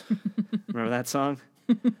tropes. Remember that song?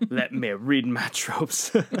 Let me read my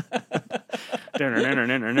tropes.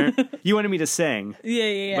 You wanted me to sing.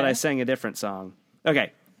 Yeah. But I sang a different song.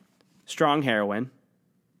 Okay. Strong heroine.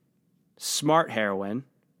 Smart heroine.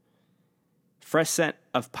 Fresh scent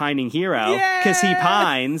of pining hero. Because he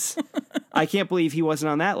pines. I can't believe he wasn't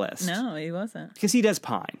on that list. No, he wasn't. Because he does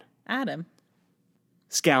pine. Adam.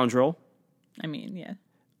 Scoundrel. I mean, yeah.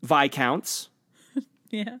 Viscounts.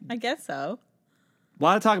 Yeah, I guess so. A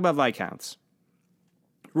lot of talk about Viscounts.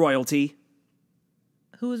 Royalty.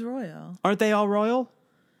 Who was royal? Aren't they all royal?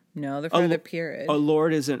 No, they're for the peerage. A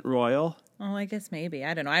lord isn't royal. Oh, I guess maybe.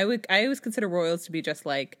 I don't know. I always consider royals to be just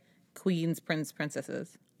like queens,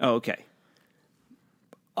 princesses. Oh, okay.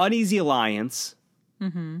 Uneasy Alliance,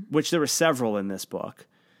 which there were several in this book.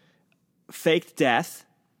 Faked Death.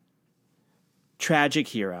 Tragic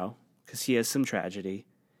Hero, because he has some tragedy.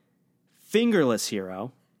 Fingerless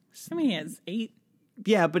Hero. I mean, he has 8.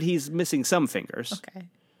 Yeah, but he's missing some fingers. Okay.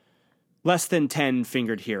 Less than 10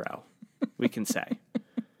 fingered hero, we can say.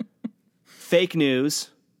 Fake news,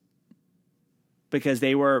 because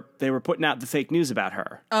they were putting out the fake news about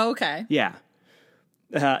her. Oh, okay. Yeah.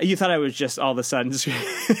 You thought I was just all of a sudden...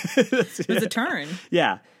 It was a turn.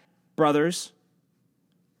 Yeah. Brothers.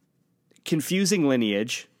 Confusing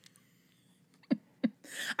lineage.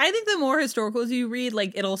 I think the more historicals you read,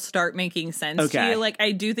 like, it'll start making sense to Okay. you. Like,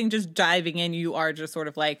 I do think just diving in, you are just sort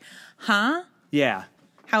of like, huh? Yeah.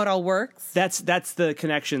 How it all works? That's the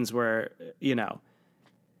connections where,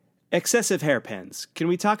 excessive hairpins. Can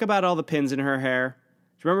we talk about all the pins in her hair?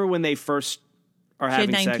 Do you remember when they first are She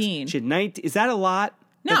had having 19. sex? She had 19. Is that a lot?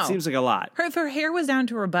 No. That seems like a lot. If her hair was down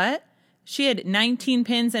to her butt, she had 19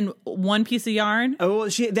 pins and one piece of yarn. Oh,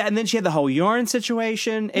 and then she had the whole yarn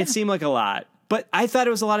situation. It seemed like a lot. But I thought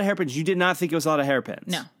it was a lot of hairpins. You did not think it was a lot of hairpins?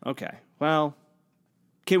 No. Okay. Well,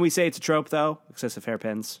 can we say it's a trope, though? Excessive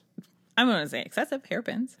hairpins? I'm going to say excessive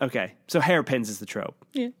hairpins. Okay. So hairpins is the trope.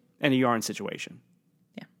 Yeah. And a yarn situation.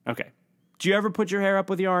 Yeah. Okay. Do you ever put your hair up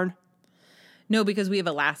with yarn? No, because we have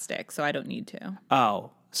elastic, so I don't need to.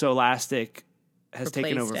 Oh, so elastic has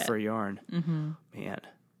taken Replaced over it. for yarn. Mm-hmm. Man.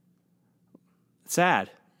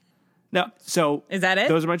 Sad. No, so... Is that it?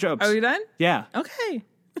 Those are my tropes. Are we done? Yeah. Okay.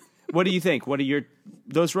 What do you think? What are your...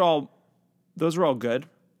 Those were all good.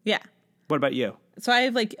 Yeah. What about you? So I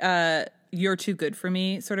have like you're too good for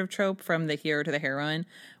me sort of trope from the hero to the heroine,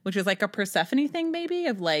 which is like a Persephone thing maybe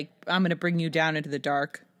of like, I'm going to bring you down into the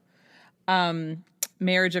dark.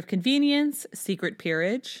 Marriage of convenience, secret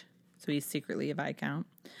peerage. So he's secretly a Viscount.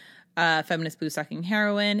 Feminist boo-sucking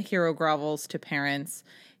heroine. Hero grovels to parents.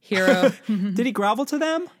 Hero... Did he grovel to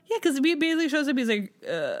them? Yeah, because he basically shows up. He's like,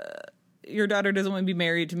 your daughter doesn't want to be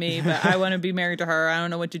married to me, but I want to be married to her. I don't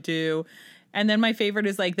know what to do. And then my favorite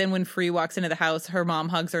is like, then when Free walks into the house, her mom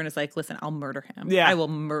hugs her and is like, listen, I'll murder him. Yeah. I will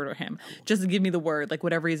murder him. Just give me the word. Like,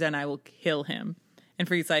 whatever he's in, I will kill him. And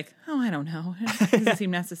Free's like, oh, I don't know. It doesn't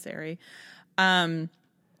seem necessary.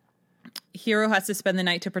 Hero has to spend the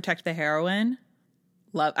night to protect the heroine.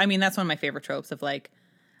 I mean, that's one of my favorite tropes of like,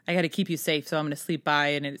 I got to keep you safe, so I'm going to sleep by,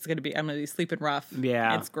 and I'm going to be sleeping rough.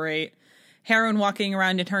 Yeah. It's great. Heroine walking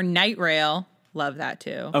around in her night rail. Love that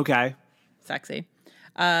too. Okay. Sexy.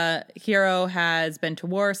 Hero has been to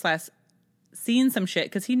war / seen some shit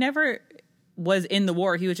because he never was in the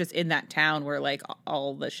war. He was just in that town where like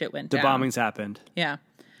all the shit went The down. bombings happened. Yeah.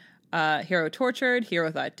 Hero tortured.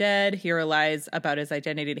 Hero thought dead. Hero lies about his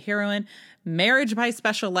identity to heroine. Marriage by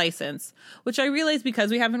special license, which I realize because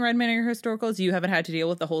we haven't read many historicals, you haven't had to deal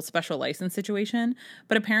with the whole special license situation.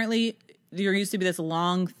 But apparently there used to be this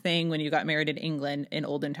long thing when you got married in England in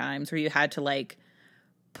olden times where you had to like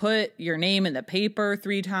put your name in the paper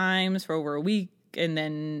 3 times for over a week. And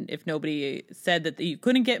then if nobody said that you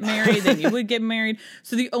couldn't get married, then you would get married.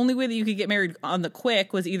 So the only way that you could get married on the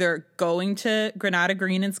quick was either going to Granada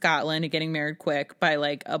Green in Scotland and getting married quick by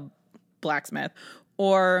like a blacksmith,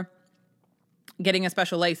 or getting a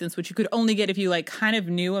special license, which you could only get if you like kind of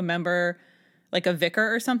knew a member, like a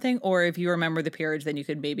vicar or something, or if you remember the peerage, then you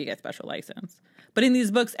could maybe get special license. But in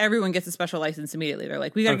these books, everyone gets a special license immediately. They're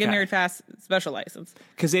like, we got to get married fast, special license.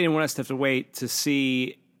 Because they didn't want us to have to wait to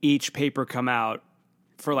see each paper come out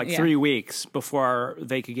for like 3 weeks before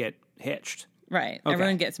they could get hitched. Right. Okay.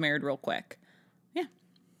 Everyone gets married real quick. Yeah.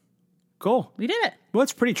 Cool. We did it. Well,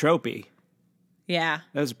 it's pretty tropey. Yeah.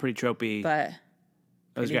 That was a pretty tropey. But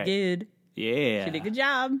that was pretty great. good. Yeah. She did a good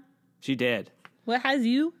job. She did. What has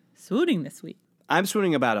you swooning this week? I'm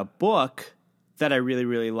swooning about a book that I really,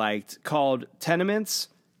 really liked called Tenements,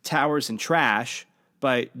 Towers, and Trash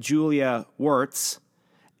by Julia Wertz.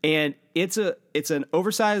 And it's an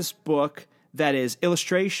oversized book that is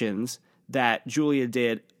illustrations that Julia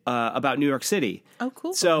did about New York City. Oh,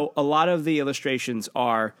 cool. So a lot of the illustrations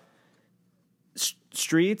are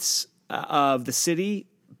streets of the city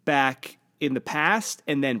back in the past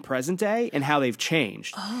and then present day and how they've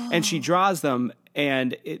changed. Oh. And she draws them,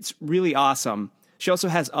 and it's really awesome. She also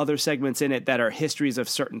has other segments in it that are histories of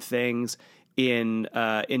certain things. in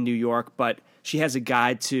New York, but she has a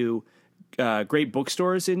guide to great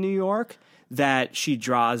bookstores in New York that she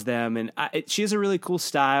draws them, and she has a really cool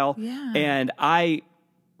style. Yeah. And I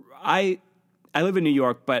live in New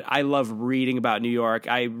York, but I love reading about New York.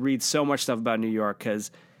 I read so much stuff about New York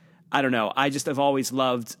because, I don't know, I just have always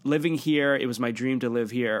loved living here. It was my dream to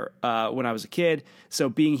live here when I was a kid. So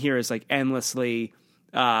being here is like endlessly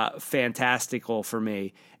fantastical for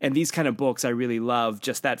me. And these kind of books I really love,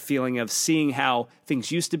 just that feeling of seeing how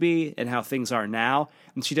things used to be and how things are now.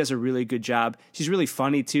 And she does a really good job. She's really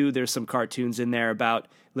funny too. There's some cartoons in there about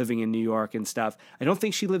living in New York and stuff. I don't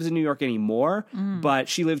think she lives in New York anymore, but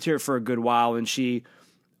she lived here for a good while. And she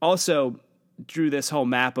also drew this whole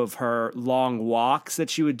map of her long walks that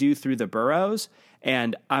she would do through the boroughs.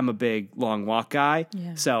 And I'm a big long walk guy.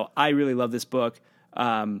 Yeah. So I really love this book.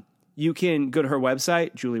 You can go to her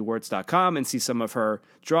website, juliewertz.com, and see some of her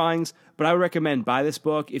drawings. But I would recommend buy this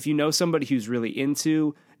book if you know somebody who's really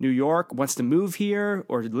into New York, wants to move here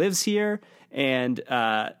or lives here, and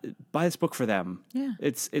buy this book for them. Yeah.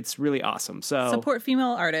 It's really awesome. So Support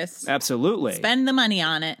female artists. absolutely. Spend the money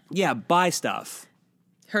on it. Yeah, buy stuff.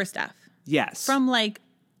 Her stuff. Yes. From like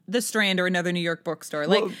the Strand or another New York bookstore.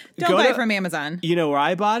 Like, Well, don't go buy to- it from Amazon. You know where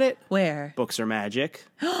I bought it? Where? Books Are Magic.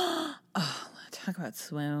 Talk about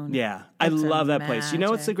swoon. Yeah, I Books Are love that place. You know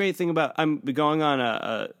what's the magic. great thing about, I'm going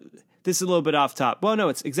on this is a little bit off top. Well, no,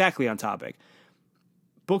 it's exactly on topic.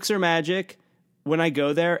 Books Are Magic. When I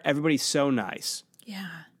go there, everybody's so nice. Yeah.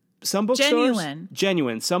 Some bookstores,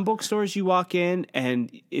 Genuine. Some bookstores you walk in and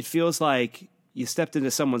it feels like you stepped into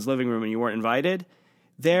someone's living room and you weren't invited.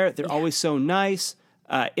 They're always so nice.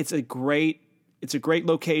 It's a great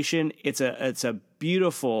location. It's a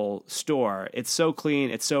beautiful store. It's so clean.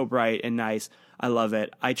 It's so bright and nice. I love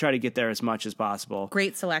it. I try to get there as much as possible.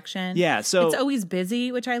 Great selection. Yeah, so it's always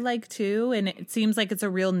busy, which I like too. And it seems like it's a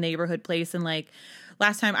real neighborhood place. And like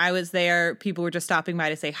last time I was there, people were just stopping by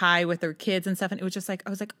to say hi with their kids and stuff. And it was just like, I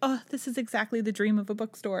was like, oh, this is exactly the dream of a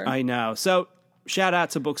bookstore. I know. So shout out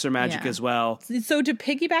to Books Are Magic Yeah. as well. So to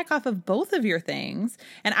piggyback off of both of your things,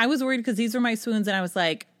 and I was worried because these were my swoons, and I was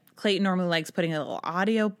like, Clayton normally likes putting a little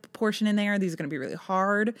audio portion in there. These are going to be really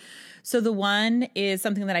hard. So the one is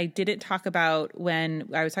something that I didn't talk about when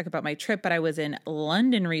I was talking about my trip, but I was in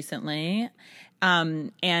London recently.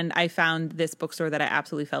 And I found this bookstore that I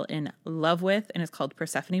absolutely fell in love with, and it's called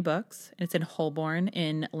Persephone Books. It's in Holborn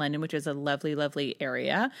in London, which is a lovely, lovely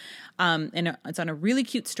area. And it's on a really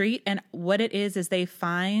cute street. And what it is they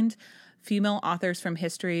find female authors from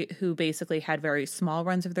history who basically had very small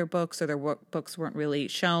runs of their books, or their books weren't really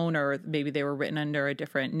shown, or maybe they were written under a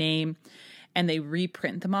different name, and they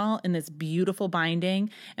reprint them all in this beautiful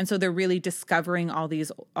binding. And so they're really discovering all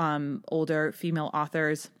these older female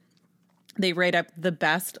authors. They write up the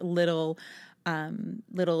best little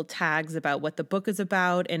tags about what the book is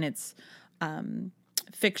about, and it's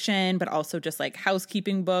fiction, but also just like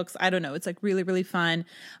housekeeping books. I don't know. It's like really, really fun.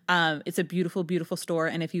 It's a beautiful, beautiful store.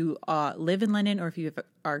 And if you live in London, or if you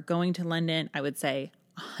are going to London, I would say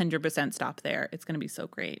 100% stop there. It's going to be so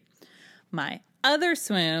great. My other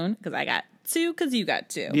swoon, because I got two, because you got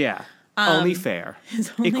two. Yeah. Only fair.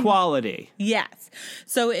 only- Equality. Yes.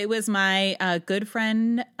 So it was my good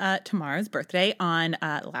friend Tamara's birthday on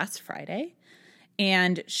last Friday.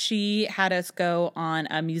 And she had us go on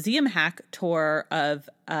a museum hack tour of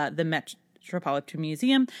the Metropolitan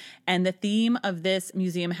Museum. And the theme of this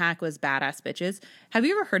museum hack was badass bitches. Have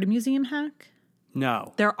you ever heard of museum hack?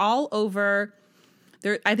 No. They're all over.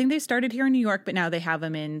 I think they started here in New York, but now they have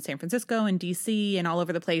them in San Francisco and DC and all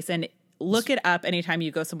over the place. And look it up anytime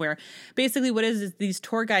you go somewhere. Basically, what is these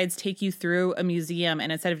tour guides take you through a museum,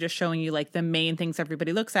 and instead of just showing you like the main things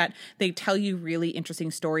everybody looks at, they tell you really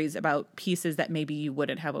interesting stories about pieces that maybe you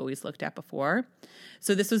wouldn't have always looked at before.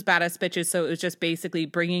 So this was Badass Bitches. So it was just basically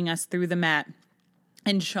bringing us through the Met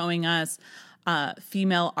and showing us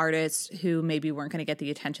female artists who maybe weren't going to get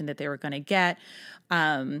the attention that they were going to get.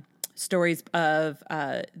 Stories of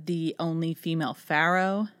the only female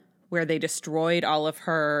pharaoh, where they destroyed all of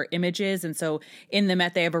her images. And so in the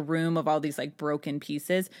Met, they have a room of all these like broken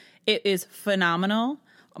pieces. It is phenomenal.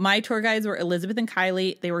 My tour guides were Elizabeth and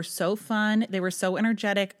Kylie. They were so fun. They were so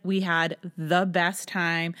energetic. We had the best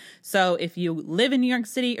time. So if you live in New York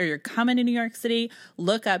City, or you're coming to New York City,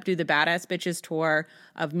 look up, do the Badass Bitches tour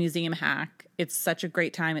of Museum Hack. It's such a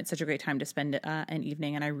great time. It's such a great time to spend an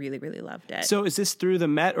evening, and I really, really loved it. So is this through the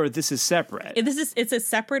Met, or this is separate? It's a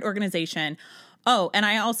separate organization. Oh, and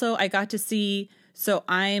I got to see, so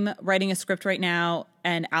I'm writing a script right now,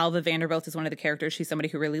 and Alva Vanderbilt is one of the characters. She's somebody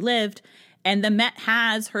who really lived. And the Met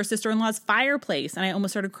has her sister-in-law's fireplace, and I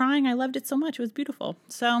almost started crying. I loved it so much. It was beautiful.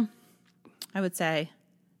 So I would say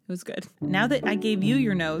it was good. Now that I gave you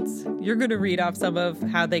your notes, you're going to read off some of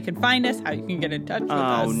how they can find us, how you can get in touch with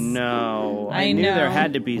us. Oh, no. I knew there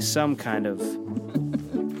had to be some kind of...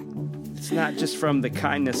 It's not just from the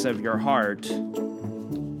kindness of your heart.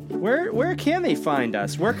 Where can they find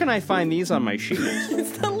us? Where can I find these on my sheet?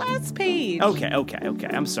 It's the last page. Okay.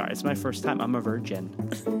 I'm sorry. It's my first time. I'm a virgin.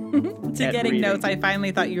 To getting reading. Notes, I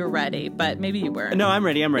finally thought you were ready, but maybe you weren't. No, I'm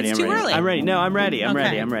ready. It's too early. I'm ready. No, I'm ready. I'm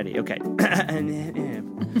Okay. ready. Okay.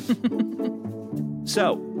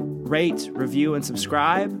 So, rate, review, and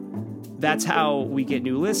subscribe. That's how we get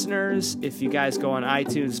new listeners. If you guys go on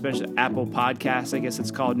iTunes, especially Apple Podcasts, I guess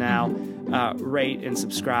it's called now, rate and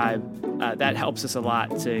subscribe. That helps us a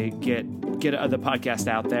lot to get the podcast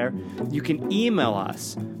out there. You can email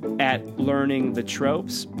us at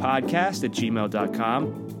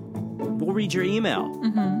learningthetropespodcast@gmail.com. We'll read your email.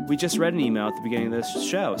 Mm-hmm. We just read an email at the beginning of this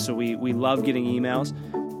show, so we love getting emails.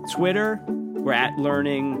 Twitter, we're at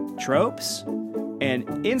Learning Tropes, and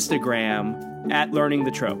Instagram at Learning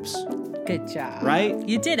the Tropes. Good job. Right?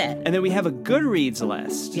 You did it. And then we have a Goodreads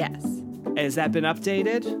list. Yes. Has that been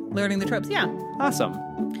updated? Learning the Tropes, yeah. Awesome.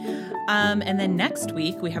 And then next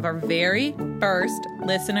week, we have our very first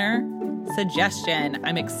listener suggestion.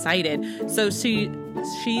 I'm excited. So she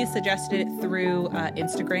suggested it through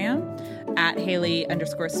Instagram at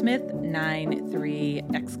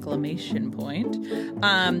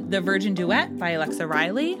Haley_Smith93! The Virgin Duet by Alexa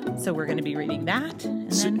Riley. So we're going to be reading that,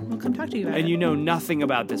 and then we'll come talk to you about it. And you know nothing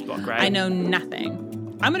about this book, right? I know nothing.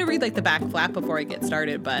 I'm going to read like the back flap before I get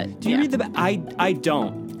started, but do you read the back? I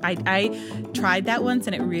don't. I tried that once,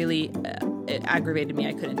 and it really it aggravated me.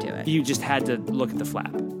 I couldn't do it. You just had to look at the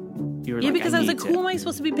flap. You were because I was like, who am I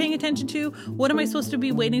supposed to be paying attention to? What am I supposed to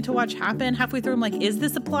be waiting to watch happen? Halfway through, I'm like, is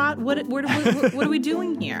this a plot? What are we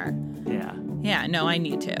doing here? Yeah. Yeah, no, I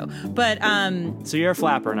need to. But so you're a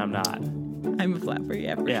flapper and I'm not. I'm a flapper,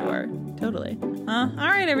 yeah, for sure. Totally. All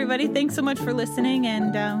right, everybody. Thanks so much for listening,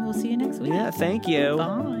 and we'll see you next week. Yeah, thank you.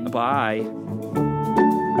 Bye. Bye.